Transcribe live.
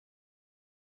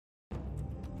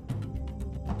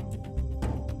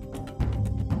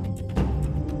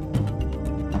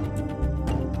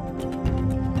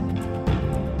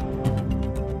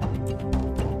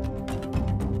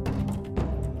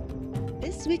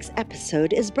week's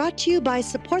episode is brought to you by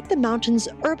Support the Mountains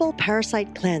Herbal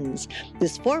Parasite Cleanse.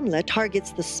 This formula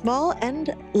targets the small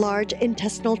and large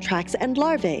intestinal tracts and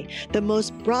larvae, the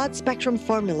most broad-spectrum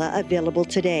formula available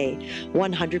today.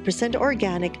 100%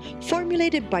 organic,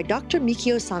 formulated by Dr.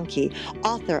 Mikio Sankey,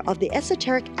 author of the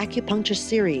Esoteric Acupuncture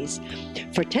series.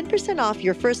 For 10% off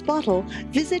your first bottle,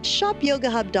 visit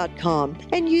shopyogahub.com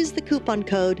and use the coupon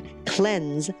code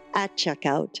CLEANSE at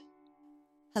checkout.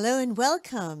 Hello and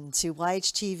welcome to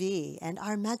YHTV and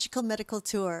our magical medical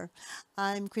tour.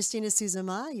 I'm Christina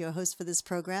Suzuma, your host for this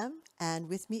program, and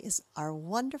with me is our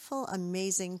wonderful,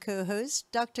 amazing co-host,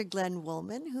 Dr. Glenn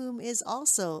Woolman, whom is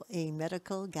also a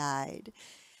medical guide.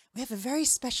 We have a very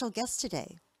special guest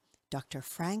today, Dr.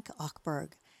 Frank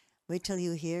Ochberg. Wait till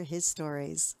you hear his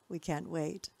stories. We can't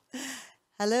wait.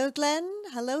 Hello, Glenn.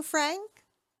 Hello, Frank.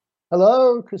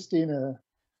 Hello, Christina.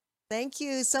 Thank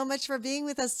you so much for being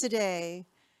with us today.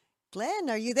 Glenn,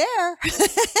 are you there?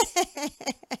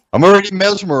 I'm already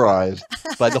mesmerized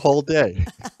by the whole day.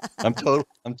 I'm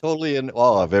totally in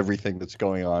awe of everything that's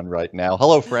going on right now.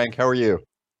 Hello, Frank. How are you?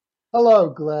 Hello,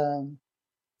 Glenn.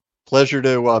 Pleasure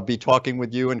to be talking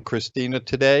with you and Christina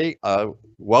today.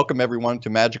 Welcome, everyone, to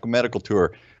Magical Medical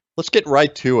Tour. Let's get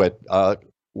right to it.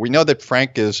 We know that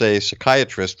Frank is a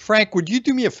psychiatrist. Frank, would you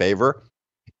do me a favor?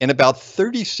 In about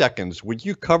 30 seconds, would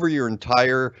you cover your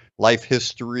entire life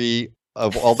history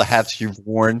of all the hats you've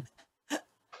worn?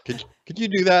 Could you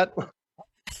do that?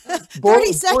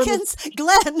 30 seconds,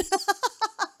 Glenn.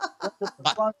 At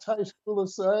the Bronx High School of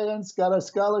Science, got a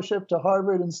scholarship to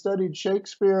Harvard and studied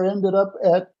Shakespeare, ended up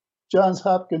at Johns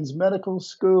Hopkins Medical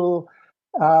School,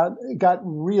 got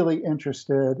really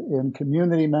interested in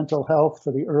community mental health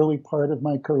for the early part of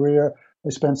my career.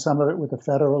 I spent some of it with the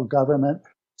federal government,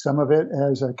 some of it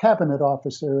as a cabinet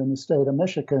officer in the state of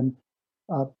Michigan,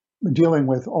 dealing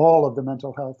with all of the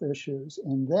mental health issues.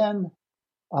 And then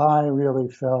I really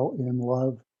fell in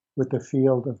love with the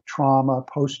field of trauma,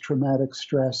 post-traumatic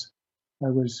stress.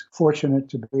 I was fortunate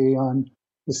to be on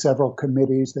the several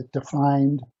committees that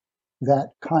defined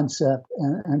that concept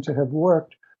and to have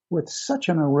worked with such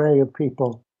an array of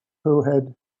people who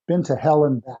had been to hell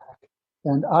and back.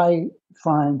 And I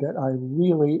find that I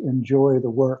really enjoy the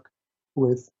work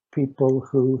with people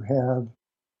who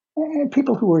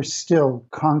are still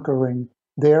conquering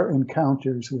their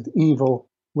encounters with evil,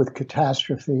 with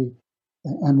catastrophe,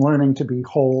 and learning to be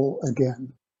whole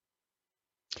again.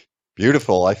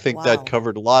 Beautiful. I think Wow. that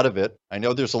covered a lot of it. I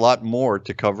know there's a lot more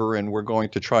to cover, and we're going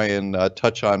to try and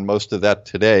touch on most of that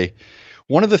today.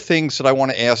 One of the things that I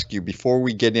want to ask you before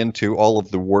we get into all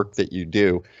of the work that you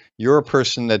do, you're a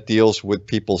person that deals with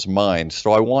people's minds.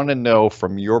 So I want to know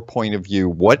from your point of view,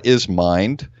 what is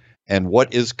mind and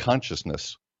what is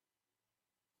consciousness?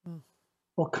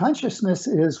 Well, consciousness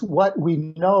is what we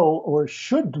know or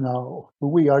should know.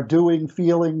 We are doing,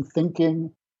 feeling,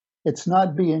 thinking. It's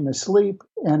not being asleep,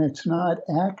 and it's not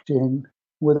acting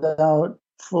without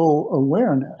full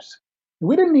awareness.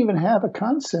 We didn't even have a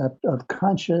concept of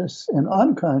conscious and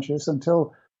unconscious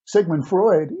until Sigmund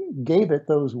Freud gave it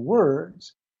those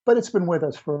words. But it's been with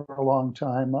us for a long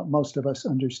time. Most of us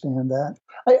understand that.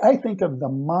 I think of the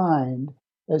mind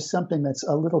as something that's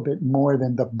a little bit more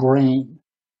than the brain.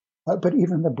 But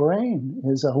even the brain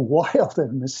is a wild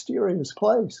and mysterious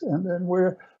place. And then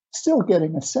we're still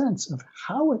getting a sense of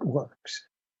how it works,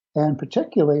 and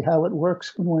particularly how it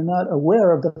works when we're not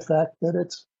aware of the fact that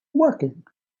it's working.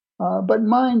 But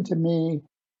mind to me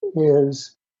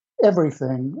is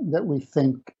everything that we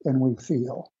think and we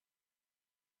feel.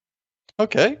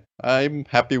 Okay, I'm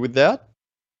happy with that.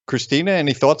 Christina,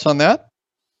 any thoughts on that?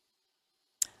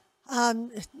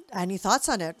 Any thoughts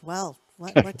on it? Well,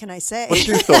 what can I say? What's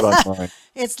your thought on mind?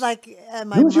 It's like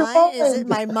my Use your mind. Is it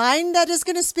mind. my mind that is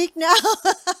going to speak now?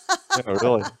 Yeah,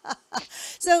 really.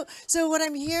 So what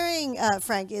I'm hearing,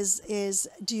 Frank, is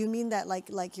do you mean that like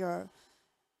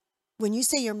when you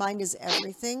say your mind is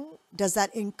everything, does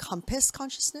that encompass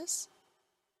consciousness?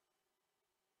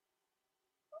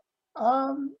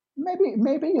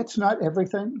 Maybe it's not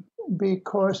everything,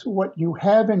 because what you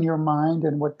have in your mind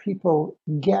and what people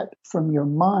get from your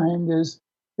mind is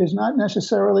not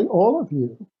necessarily all of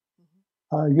you.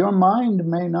 Your mind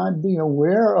may not be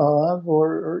aware of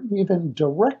or even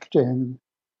directing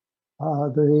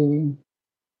the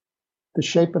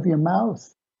shape of your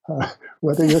mouth,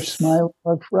 whether you're smiling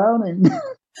or frowning.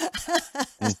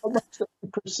 So much that we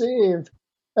perceive,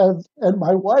 and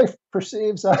my wife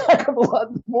perceives a heck of a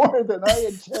lot more than I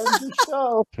intend to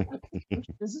show.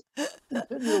 She's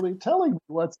continually telling me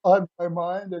what's on my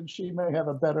mind, and she may have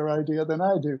a better idea than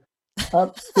I do.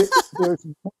 There's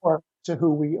more to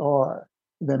who we are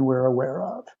than we're aware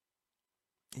of.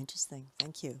 Interesting.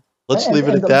 Thank you. Let's leave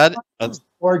it And at the that. mind is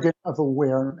organ of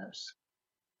awareness.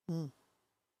 Mm.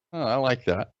 Oh, I like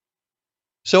that.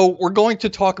 So we're going to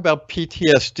talk about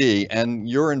PTSD and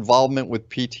your involvement with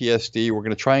PTSD. We're going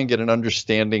to try and get an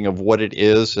understanding of what it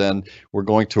is, and we're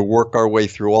going to work our way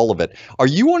through all of it. Are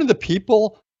you one of the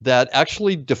people that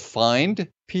actually defined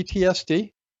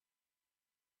PTSD?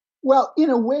 Well,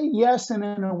 in a way, yes, and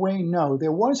in a way, no.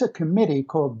 There was a committee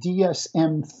called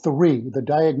DSM-3, the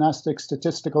Diagnostic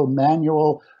Statistical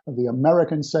Manual of the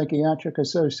American Psychiatric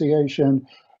Association.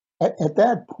 At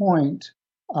that point,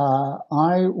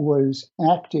 I was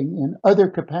acting in other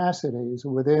capacities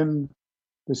within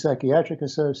the Psychiatric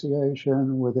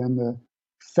Association, within the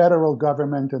federal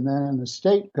government, and then in the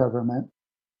state government.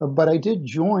 But I did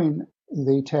join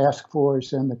the task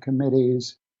force and the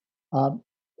committees uh,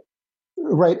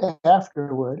 right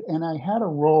afterward, and I had a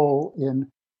role in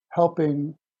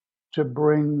helping to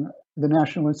bring the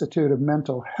National Institute of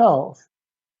Mental Health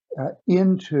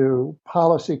into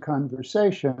policy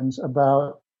conversations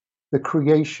about the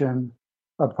creation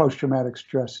of post-traumatic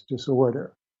stress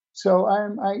disorder. So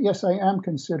yes, I am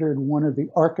considered one of the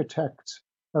architects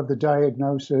of the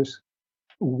diagnosis,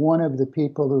 one of the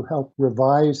people who helped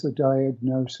revise the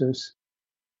diagnosis.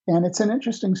 And it's an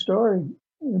interesting story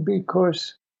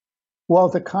because while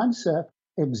the concept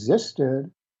existed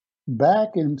back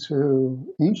into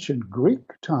ancient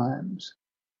Greek times,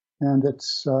 and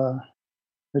it's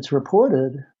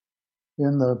reported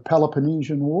in the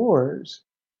Peloponnesian Wars,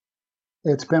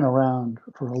 it's been around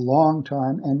for a long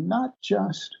time, and not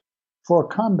just for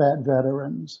combat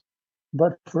veterans,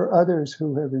 but for others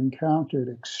who have encountered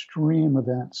extreme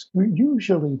events,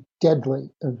 usually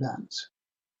deadly events.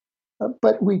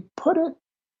 But we put it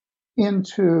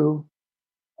into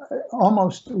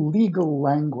almost legal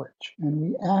language, and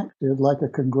we acted like a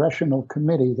congressional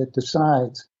committee that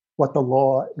decides what the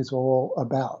law is all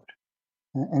about.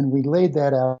 And we laid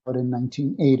that out in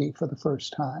 1980 for the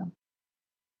first time.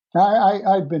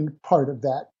 I've been part of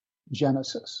that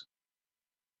genesis.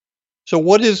 So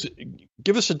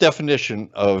give us a definition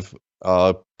of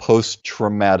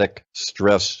post-traumatic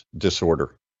stress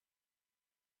disorder.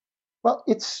 Well,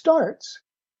 it starts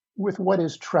with what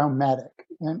is traumatic.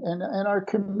 And our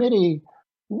committee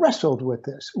wrestled with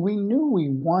this. We knew we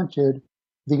wanted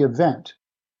the event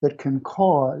that can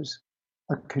cause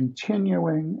a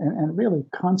continuing and really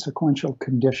consequential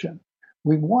condition.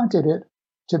 We wanted it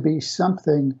to be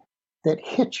something that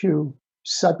hit you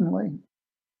suddenly,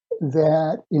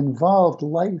 that involved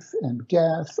life and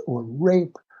death or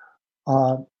rape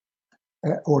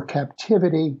or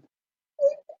captivity.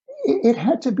 It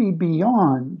had to be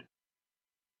beyond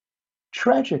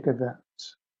tragic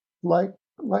events, like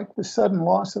the sudden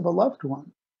loss of a loved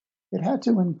one. It had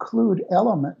to include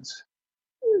elements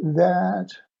that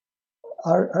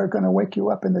are going to wake you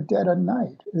up in the dead of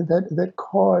night, that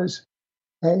cause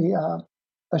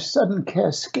a sudden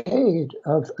cascade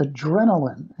of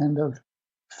adrenaline and of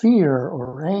fear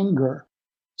or anger.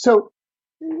 So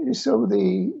I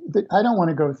don't want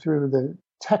to go through the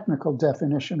technical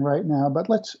definition right now, but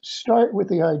let's start with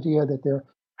the idea that there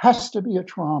has to be a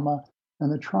trauma,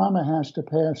 and the trauma has to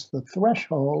pass the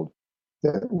threshold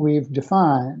that we've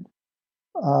defined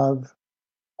of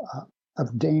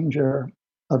danger,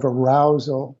 of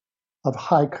arousal, of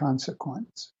high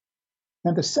consequence.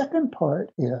 And the second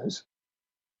part is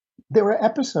there are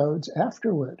episodes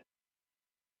afterward.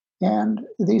 And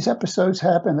these episodes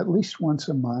happen at least once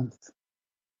a month.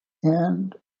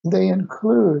 And they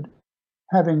include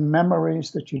having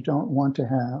memories that you don't want to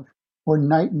have, or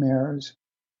nightmares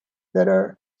that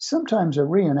are sometimes a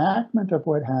reenactment of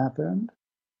what happened,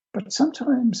 but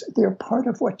sometimes they're part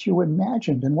of what you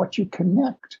imagined and what you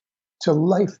connect to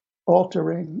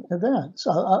life-altering events.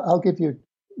 I'll give you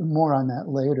more on that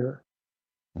later.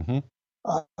 Mm-hmm.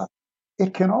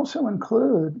 It can also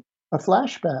include a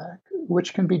flashback,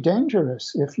 which can be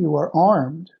dangerous if you are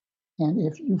armed and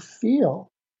if you feel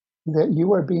that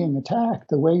you are being attacked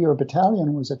the way your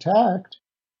battalion was attacked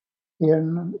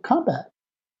in combat.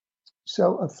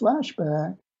 So a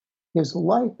flashback is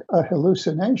like a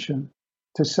hallucination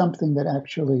to something that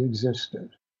actually existed.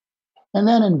 And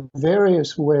then in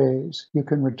various ways, you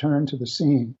can return to the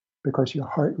scene because your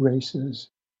heart races,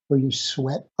 or you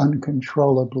sweat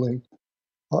uncontrollably,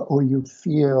 or you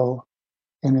feel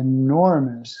an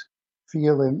enormous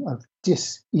feeling of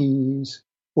dis-ease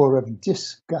or of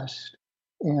disgust.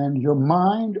 And your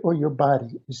mind or your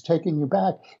body is taking you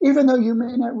back, even though you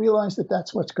may not realize that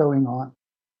that's what's going on.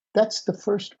 That's the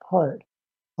first part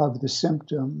of the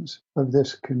symptoms of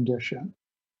this condition,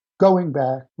 going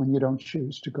back when you don't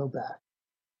choose to go back.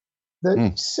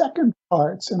 The second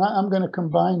parts, and I'm going to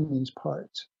combine these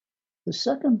parts, the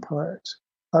second parts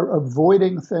are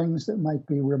avoiding things that might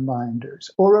be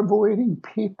reminders, or avoiding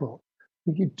people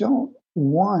that you don't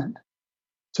want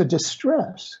to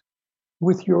distress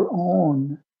with your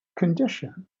own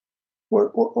condition,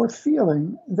 or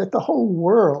feeling that the whole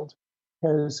world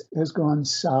has gone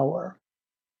sour,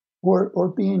 or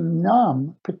being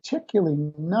numb,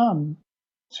 particularly numb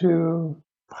to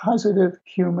positive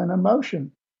human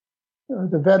emotion.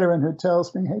 The veteran who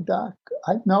tells me, "Hey, doc,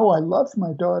 I know I love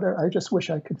my daughter. I just wish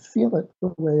I could feel it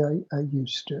the way I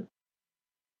used to."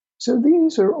 So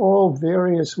these are all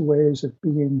various ways of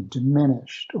being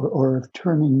diminished, or of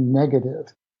turning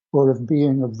negative, or of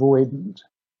being avoidant.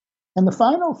 And the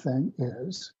final thing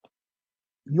is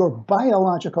your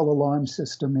biological alarm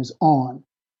system is on,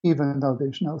 even though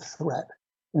there's no threat.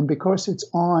 And because it's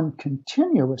on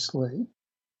continuously,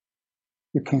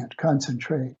 you can't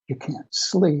concentrate, you can't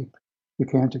sleep, you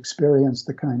can't experience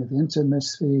the kind of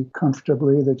intimacy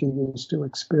comfortably that you used to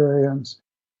experience.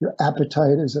 Your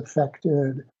appetite is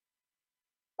affected.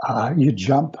 You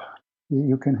jump.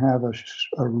 You can have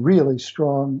a really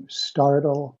strong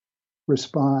startle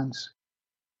response.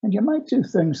 And you might do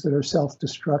things that are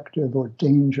self-destructive or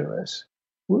dangerous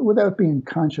without being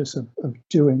conscious of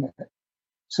doing it.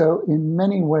 So in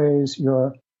many ways,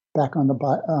 you're back on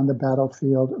the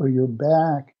battlefield, or you're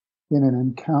back in an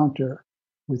encounter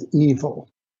with evil.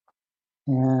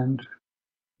 And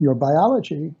your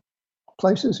biology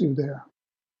places you there.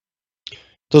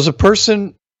 Does a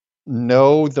person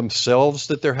know themselves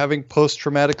that they're having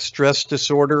post-traumatic stress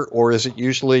disorder, or is it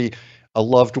usually a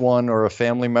loved one or a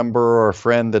family member or a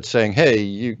friend that's saying, "Hey,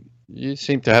 you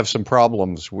seem to have some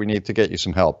problems. We need to get you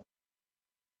some help"?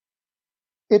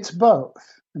 It's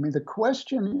both. I mean, the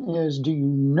question is, do you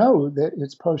know that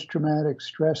it's post-traumatic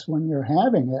stress when you're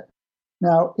having it?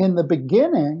 Now, in the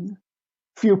beginning,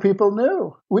 few people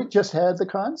knew. We just had the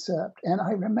concept. And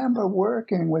I remember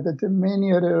working with a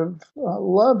diminutive,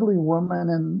 lovely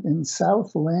woman in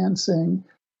South Lansing,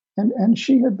 and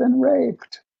she had been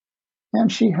raped. And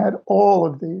she had all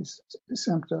of these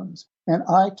symptoms. And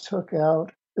I took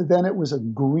out, then it was a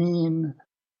green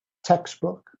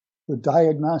textbook, the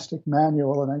diagnostic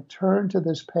manual, and I turned to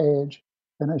this page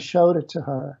and I showed it to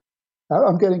her.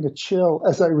 I'm getting a chill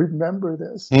as I remember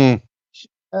this. She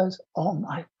says, "Oh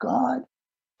my God,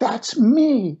 that's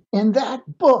me in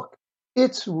that book.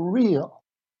 It's real."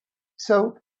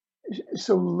 So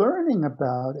learning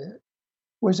about it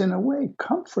was in a way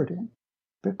comforting,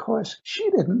 because she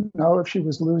didn't know if she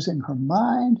was losing her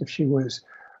mind, if she was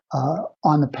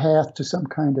on the path to some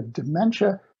kind of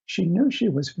dementia. She knew she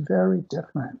was very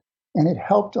different. And it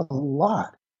helped a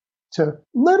lot to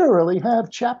literally have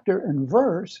chapter and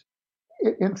verse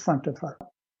in front of her.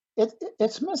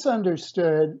 It's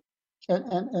misunderstood.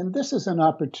 And this is an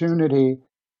opportunity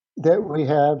that we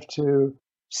have to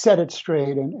set it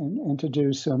straight and to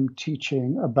do some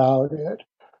teaching about it.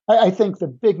 I think the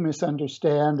big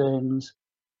misunderstandings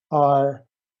are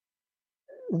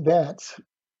that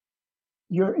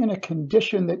you're in a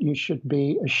condition that you should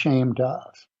be ashamed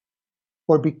of,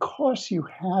 or because you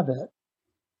have it,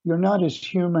 you're not as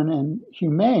human and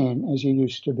humane as you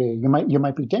used to be. You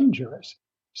might be dangerous.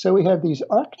 So we have these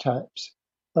archetypes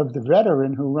of the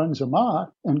veteran who runs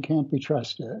amok and can't be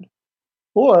trusted,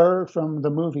 or from the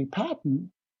movie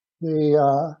Patton,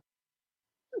 the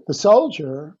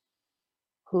soldier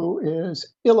who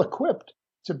is ill-equipped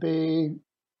to be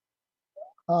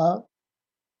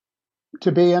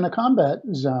in a combat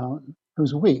zone,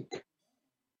 who's weak.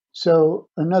 So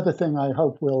another thing I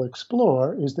hope we'll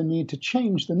explore is the need to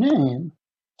change the name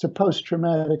to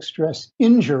post-traumatic stress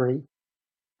injury,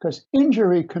 because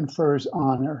injury confers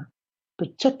honor,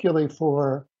 particularly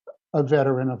for a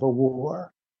veteran of a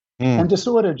war, and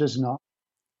disorder does not.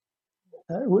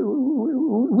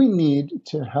 We need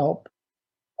to help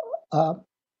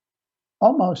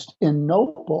almost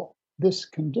ennoble this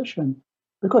condition,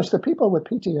 because the people with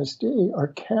PTSD are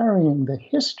carrying the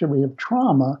history of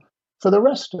trauma for the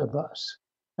rest of us,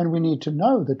 and we need to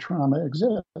know that trauma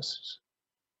exists.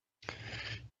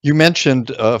 You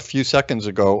mentioned a few seconds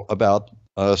ago about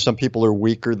some people are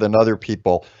weaker than other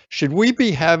people. Should we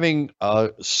be having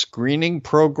screening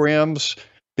programs?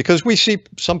 Because we see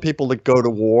some people that go to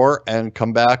war and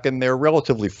come back and they're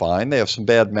relatively fine. They have some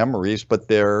bad memories, but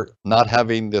they're not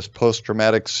having this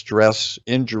post-traumatic stress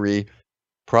injury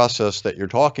process that you're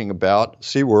talking about.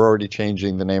 See, we're already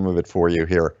changing the name of it for you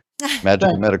here.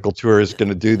 Magical Medical Tour is going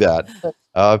to do that.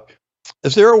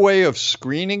 Is there a way of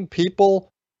screening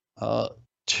people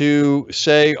to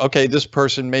say, okay, this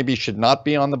person maybe should not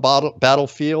be on the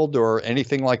battlefield or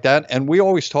anything like that? And we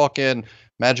always talk in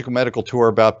Magical Medical Tour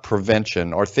about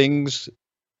prevention. Are things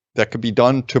that could be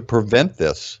done to prevent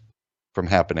this from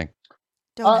happening?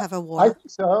 Don't have a I war. think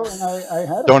so, and I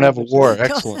had a Don't have a war.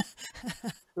 conversation.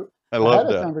 Excellent. I I love had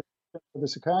a that. conversation with a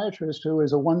psychiatrist who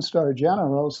is a one-star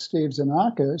general, Steve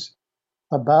Xenakis,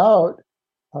 about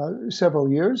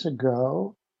several years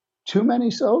ago, too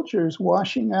many soldiers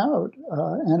washing out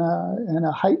and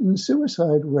a heightened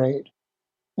suicide rate.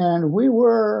 And we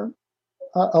were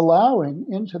allowing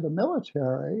into the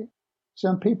military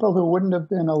some people who wouldn't have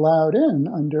been allowed in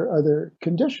under other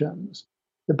conditions.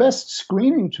 The best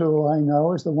screening tool I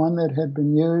know is the one that had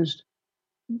been used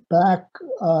back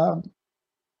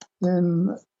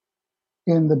in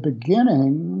the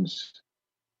beginnings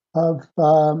of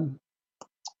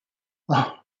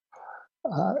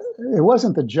it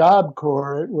wasn't the Job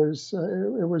Corps. It was Peace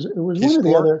one of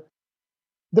the Corps? other,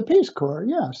 the Peace Corps.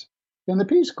 Yes, in the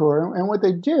Peace Corps. And what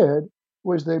they did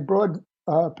was they brought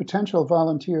potential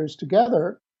volunteers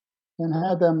together and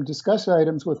had them discuss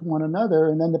items with one another,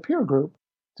 and then the peer group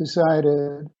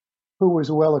decided who was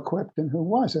well equipped and who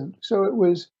wasn't. So it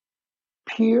was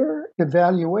peer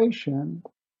evaluation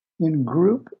in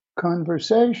group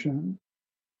conversation,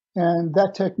 and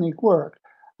that technique worked.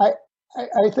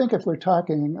 I think if we're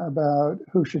talking about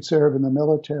who should serve in the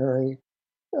military,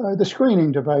 the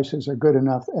screening devices are good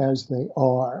enough as they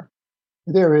are.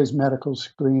 There is medical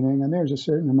screening, and there's a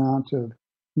certain amount of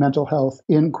mental health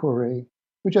inquiry.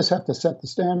 We just have to set the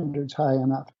standards high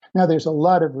enough. Now, there's a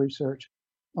lot of research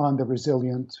on the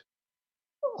resilient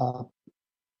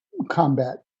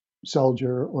combat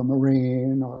soldier or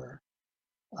Marine or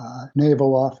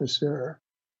naval officer.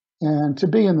 And to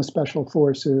be in the special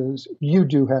forces, you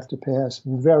do have to pass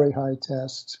very high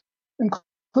tests,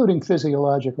 including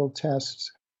physiological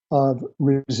tests of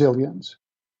resilience.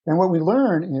 And what we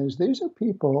learn is these are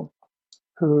people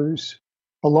whose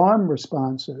alarm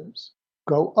responses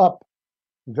go up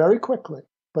very quickly,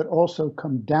 but also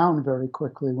come down very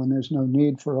quickly when there's no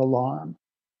need for alarm.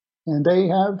 And they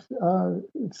have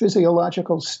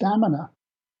physiological stamina.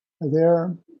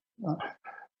 They're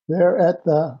at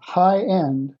the high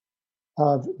end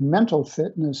of mental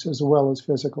fitness as well as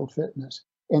physical fitness,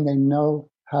 and they know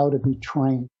how to be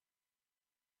trained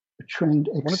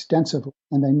extensively,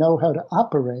 and they know how to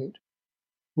operate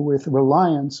with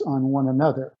reliance on one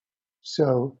another.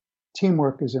 So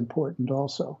teamwork is important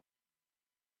also.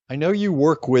 I know you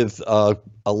work with a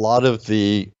lot of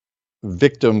the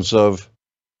victims of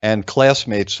and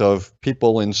classmates of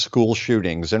people in school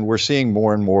shootings, and we're seeing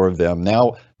more and more of them.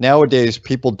 Nowadays,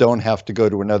 people don't have to go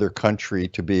to another country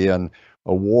to be in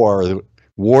a war.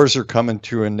 Wars are coming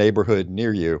to a neighborhood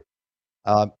near you.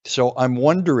 So I'm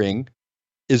wondering,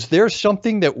 is there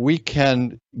something that we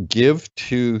can give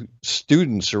to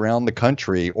students around the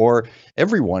country or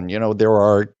everyone? You know, there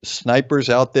are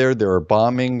snipers out there, there are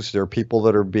bombings, there are people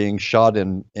that are being shot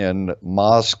in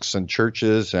mosques and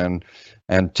churches and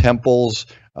temples.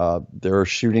 There are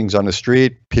shootings on the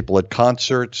street, people at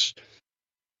concerts.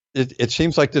 It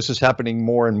seems like this is happening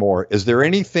more and more. Is there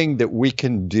anything that we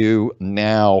can do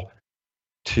now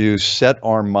to set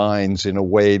our minds in a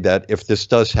way that if this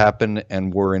does happen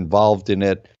and we're involved in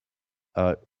it,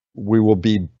 we will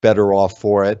be better off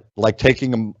for it? Like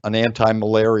taking an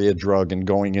anti-malaria drug and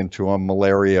going into a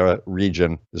malaria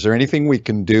region. Is there anything we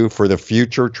can do for the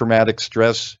future traumatic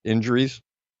stress injuries?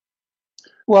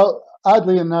 Well,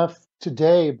 oddly enough,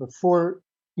 today, before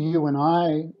you and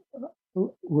I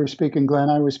were speaking, Glenn,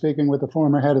 I was speaking with the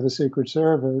former head of the Secret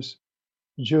Service,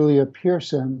 Julia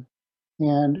Pearson,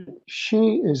 and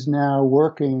she is now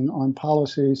working on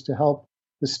policies to help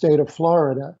the state of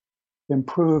Florida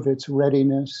improve its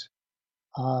readiness,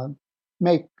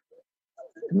 make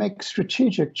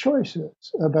strategic choices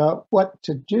about what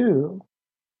to do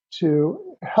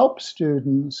to help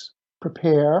students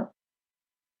prepare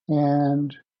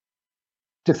and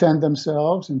defend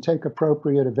themselves and take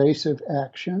appropriate evasive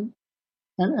action.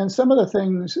 And some of the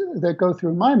things that go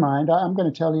through my mind, I'm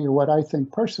going to tell you what I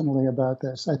think personally about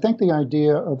this. I think the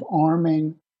idea of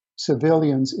arming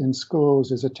civilians in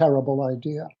schools is a terrible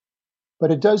idea, but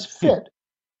it does fit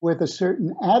with a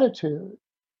certain attitude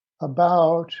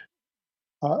about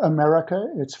America,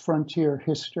 its frontier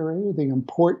history, the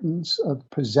importance of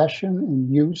possession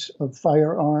and use of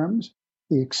firearms,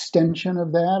 the extension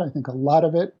of that. I think a lot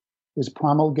of it is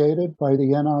promulgated by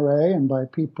the NRA and by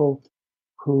people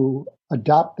who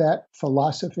adopt that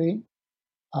philosophy.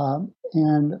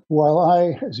 And while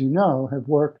I, as you know, have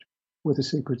worked with the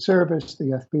Secret Service,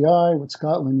 the FBI, with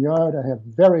Scotland Yard, I have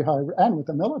very high, and with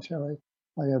the military,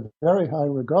 I have very high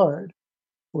regard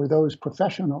for those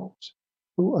professionals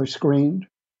who are screened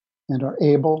and are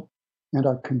able and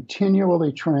are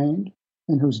continually trained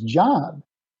and whose job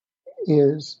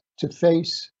is to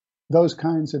face those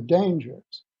kinds of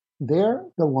dangers. they're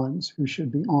the ones who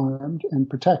should be armed and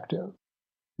protective.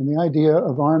 And the idea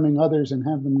of arming others and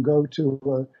have them go to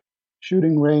a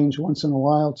shooting range once in a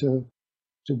while to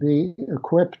be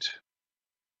equipped,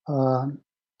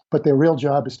 but their real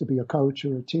job is to be a coach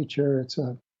or a teacher.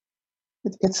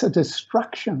 It's a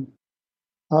destruction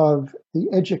of the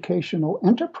educational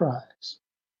enterprise,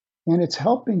 and it's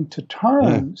helping to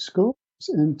turn schools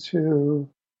into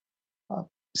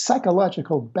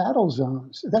psychological battle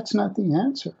zones. That's not the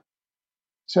answer.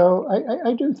 So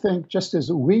I do think, just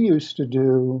as we used to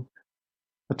do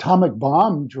atomic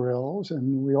bomb drills,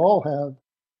 and we all have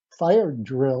fire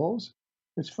drills,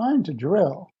 it's fine to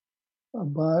drill,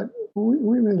 but we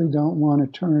really don't want to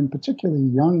turn particularly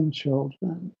young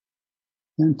children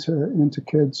into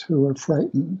kids who are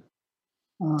frightened.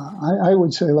 I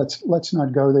would say let's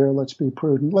not go there. Let's be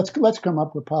prudent. Let's come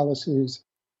up with policies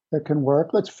that can work.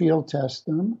 Let's field test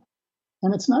them,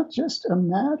 and it's not just a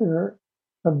matter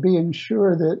of being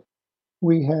sure that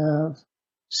we have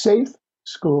safe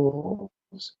schools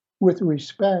with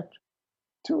respect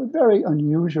to a very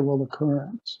unusual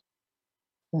occurrence.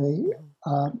 A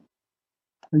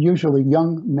usually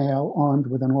young male armed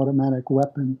with an automatic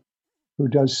weapon who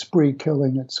does spree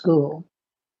killing at school.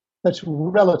 That's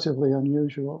relatively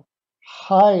unusual,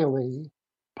 highly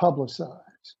publicized.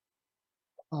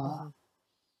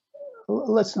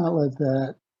 Let's not let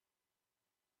that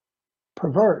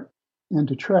pervert and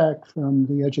detract from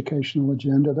the educational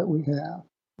agenda that we have.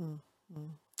 Mm-hmm.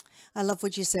 I love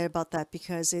what you say about that,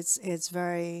 because it's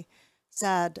very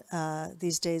sad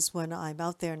these days when I'm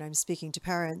out there and I'm speaking to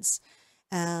parents,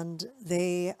 and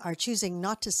they are choosing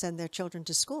not to send their children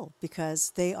to school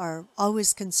because they are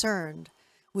always concerned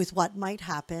with what might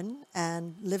happen.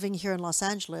 And living here in Los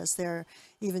Angeles, there are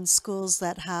even schools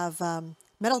that have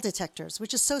metal detectors,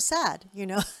 which is so sad,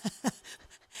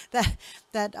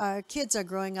 that our kids are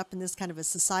growing up in this kind of a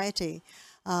society.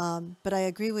 But I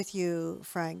agree with you,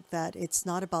 Frank, that it's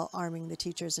not about arming the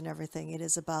teachers and everything. It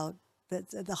is about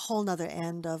the whole nother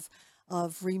end of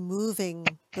removing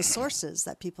the sources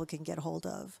that people can get hold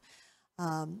of.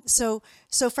 So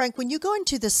Frank, when you go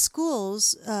into the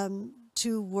schools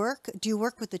to work, do you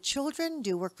work with the children? Do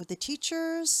you work with the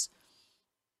teachers?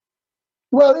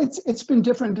 Well, it's been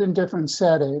different in different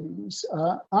settings.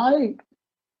 I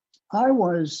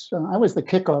was the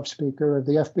kickoff speaker of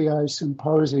the FBI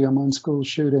symposium on school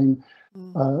shooting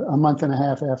a month and a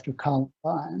half after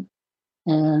Columbine.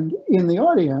 And in the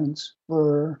audience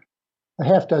were a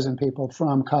half dozen people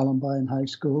from Columbine High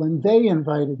School, and they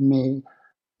invited me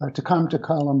to come to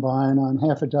Columbine on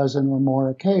half a dozen or more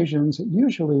occasions. It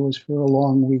usually was for a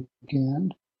long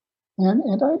weekend.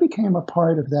 And I became a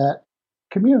part of that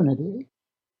community.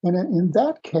 And in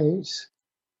that case,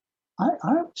 I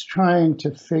was trying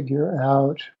to figure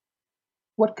out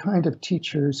what kind of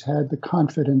teachers had the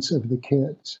confidence of the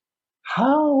kids.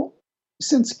 How,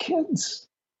 since kids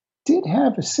did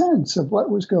have a sense of what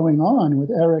was going on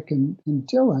with Eric and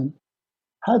Dylan,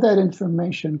 how that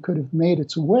information could have made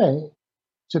its way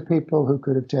to people who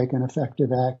could have taken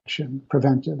effective action,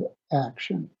 preventive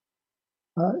action.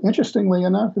 Interestingly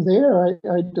enough, there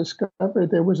I discovered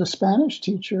there was a Spanish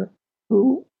teacher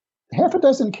who half a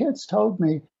dozen kids told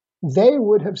me they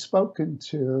would have spoken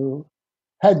to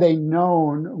had they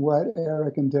known what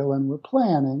Eric and Dylan were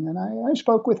planning. And I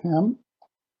spoke with him,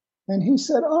 and he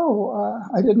said,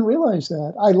 I didn't realize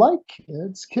that. I like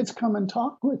kids. Kids come and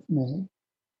talk with me.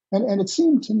 And it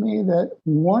seemed to me that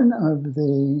one of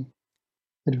the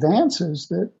advances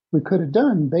that we could have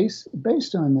done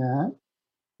based on that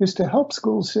is to help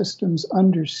school systems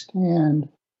understand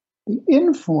the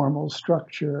informal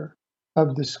structure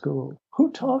of the school.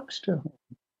 Who talks to whom?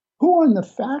 Who on the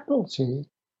faculty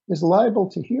is liable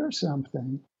to hear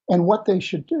something, and what they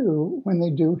should do when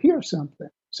they do hear something.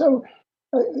 So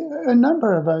a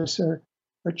number of us are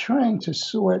trying to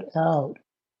sort out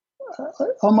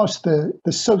almost the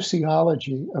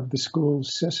sociology of the school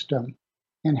system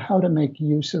and how to make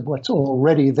use of what's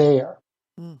already there.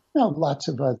 Now, lots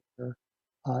of other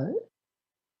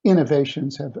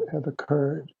innovations have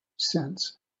occurred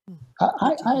since.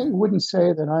 I wouldn't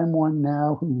say that I'm one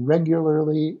now who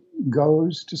regularly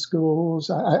goes to schools.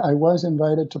 I was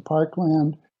invited to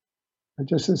Parkland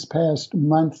just this past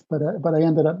month, but I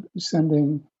ended up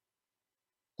sending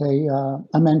a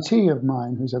mentee of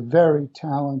mine who's a very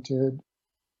talented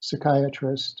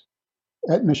psychiatrist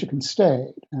at Michigan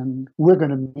State, and we're going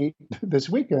to meet this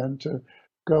weekend to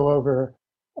go over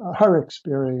her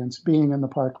experience being in the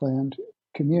Parkland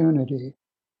community.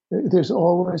 There's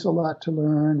always a lot to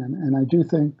learn, and I do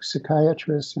think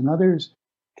psychiatrists and others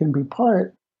can be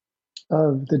part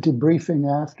of the debriefing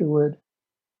afterward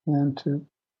and to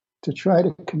to try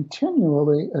to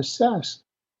continually assess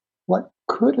what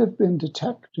could have been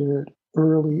detected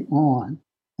early on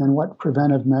and what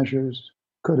preventive measures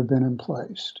could have been in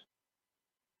place.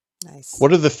 Nice.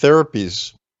 What are the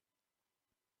therapies?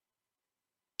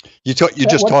 You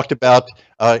just talked about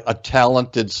a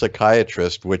talented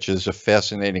psychiatrist, which is a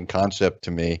fascinating concept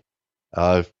to me.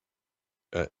 A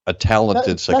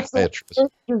talented psychiatrist.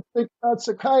 That's the thing about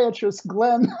psychiatrists,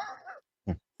 Glenn.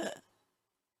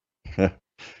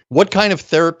 What kind of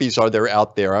therapies are there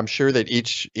out there? I'm sure that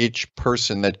each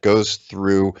person that goes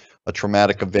through a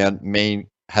traumatic event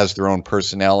has their own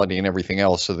personality and everything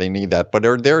else, so they need that. But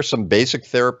are there some basic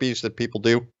therapies that people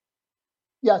do?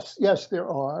 Yes, there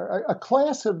are. A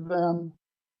class of them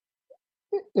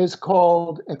is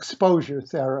called exposure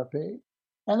therapy.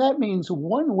 And that means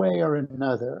one way or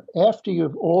another, after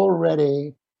you've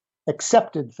already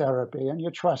accepted therapy and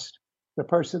you trust the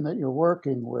person that you're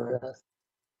working with,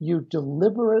 you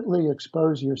deliberately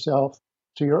expose yourself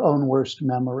to your own worst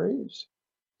memories.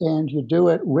 And you do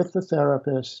it with the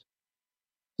therapist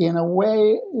in a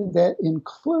way that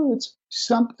includes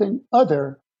something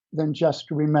other than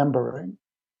just remembering.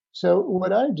 So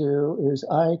what I do is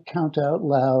I count out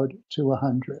loud to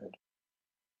 100.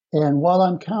 And while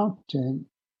I'm counting,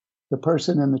 the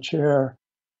person in the chair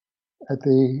at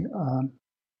the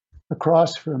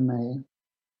across from me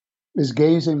is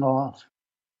gazing off,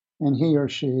 and he or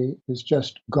she is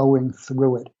just going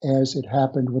through it as it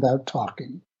happened without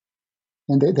talking.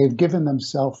 And they've given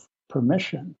themselves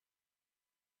permission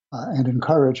and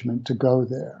encouragement to go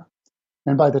there.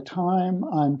 And by the time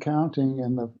I'm counting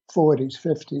in the 40s,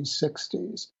 50s,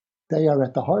 60s, they are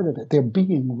at the heart of it. They're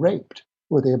being raped,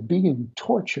 or they're being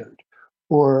tortured,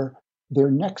 or they're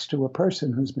next to a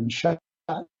person who's been shot,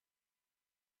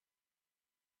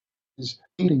 is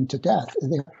beating to death.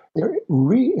 They're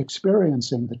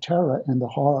re-experiencing the terror and the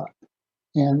horror.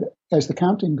 And as the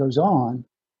counting goes on,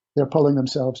 they're pulling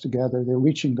themselves together. They're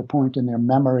reaching the point in their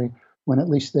memory when at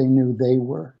least they knew they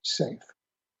were safe.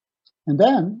 And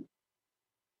then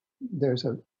there's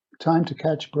a time to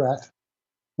catch breath.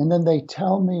 And then they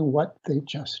tell me what they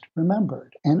just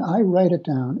remembered. And I write it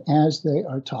down as they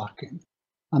are talking.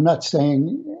 I'm not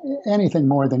saying anything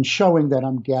more than showing that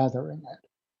I'm gathering it.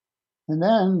 And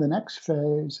then the next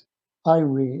phase, I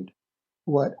read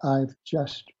what I've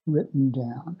just written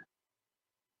down.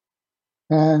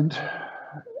 And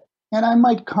I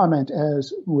might comment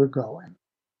as we're going.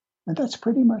 And that's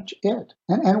pretty much it.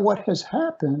 And what has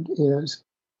happened is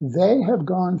they have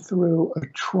gone through a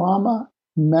trauma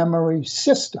memory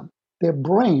system. Their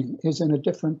brain is in a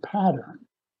different pattern.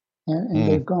 And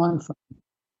they've gone from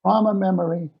trauma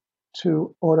memory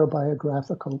to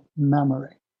autobiographical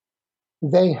memory.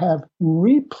 They have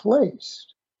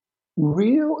replaced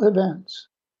real events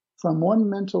from one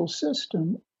mental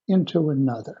system into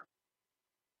another.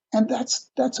 And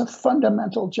that's a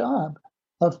fundamental job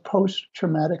of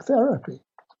post-traumatic therapy.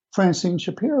 Francine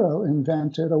Shapiro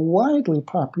invented a widely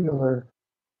popular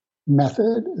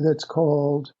method that's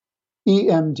called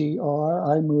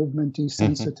EMDR, eye movement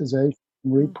desensitization,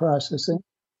 reprocessing.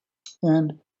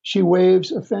 And she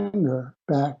waves a finger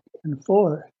back and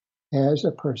forth as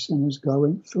a person is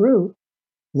going through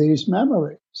these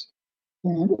memories.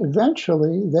 And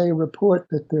eventually they report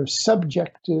that their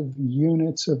subjective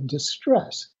units of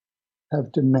distress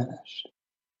have diminished.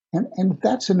 And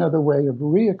that's another way of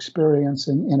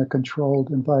re-experiencing in a controlled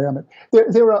environment.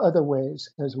 There are other ways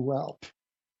as well.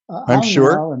 I'm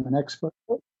sure. I'm an expert.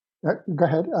 Go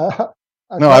ahead.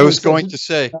 No, I was going to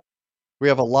say we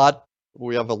have a lot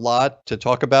to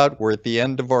talk about. We're at the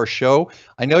end of our show.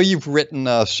 I know you've written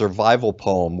a survival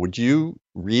poem. Would you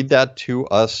read that to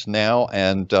us now?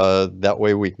 And that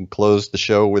way we can close the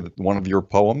show with one of your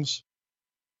poems.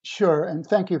 Sure, and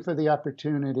thank you for the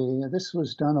opportunity. This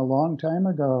was done a long time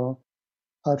ago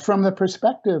from the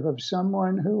perspective of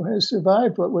someone who has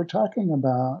survived what we're talking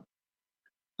about.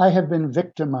 I have been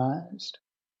victimized.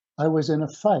 I was in a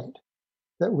fight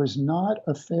that was not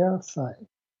a fair fight.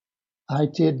 I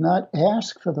did not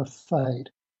ask for the fight.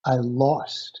 I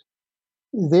lost.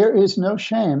 There is no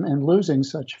shame in losing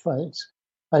such fights.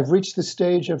 I've reached the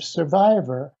stage of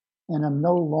survivor and am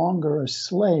no longer a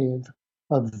slave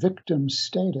of victim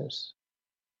status.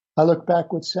 I look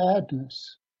back with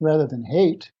sadness rather than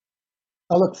hate.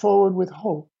 I look forward with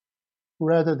hope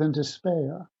rather than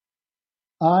despair.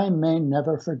 I may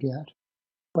never forget,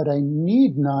 but I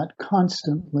need not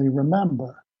constantly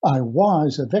remember. I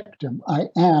was a victim. I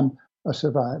am a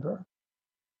survivor.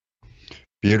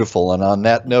 Beautiful. And on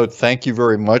that note, thank you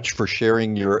very much for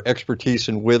sharing your expertise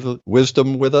and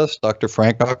wisdom with us, Dr.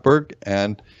 Frank Hochberg.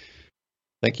 And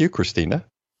thank you, Christina.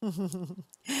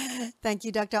 Thank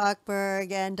you, Dr.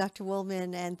 Ackberg and Dr.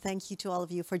 Woolman, and thank you to all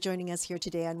of you for joining us here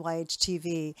today on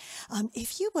YHTV.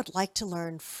 If you would like to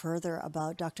learn further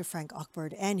about Dr. Frank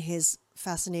Ackberg and his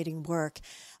fascinating work,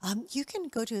 you can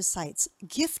go to his sites,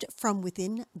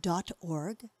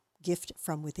 giftfromwithin.org,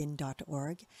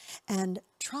 giftfromwithin.org, and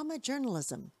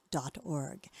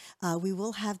traumajournalism.org. We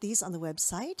will have these on the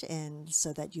website, and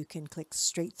so that you can click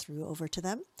straight through over to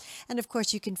them. And of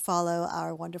course, you can follow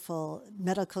our wonderful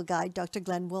medical guide, Dr.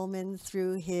 Glenn Woolman,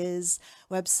 through his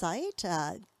website,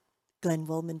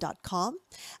 glennwoolman.com,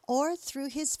 or through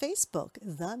his Facebook,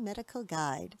 The Medical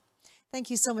Guide. Thank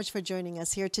you so much for joining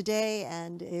us here today.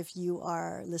 And if you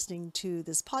are listening to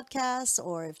this podcast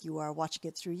or if you are watching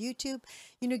it through YouTube,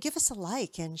 give us a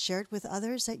like and share it with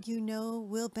others that you know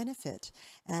will benefit.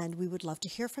 And we would love to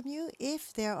hear from you.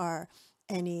 If there are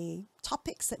any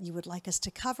topics that you would like us to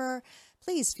cover,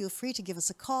 please feel free to give us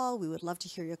a call. We would love to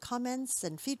hear your comments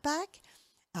and feedback.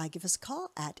 Give us a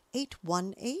call at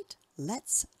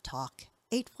 818-LETS-TALK.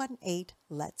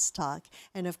 818-LETS-TALK.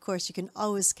 And of course, you can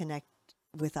always connect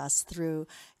with us through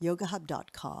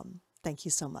yogahub.com. Thank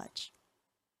you so much.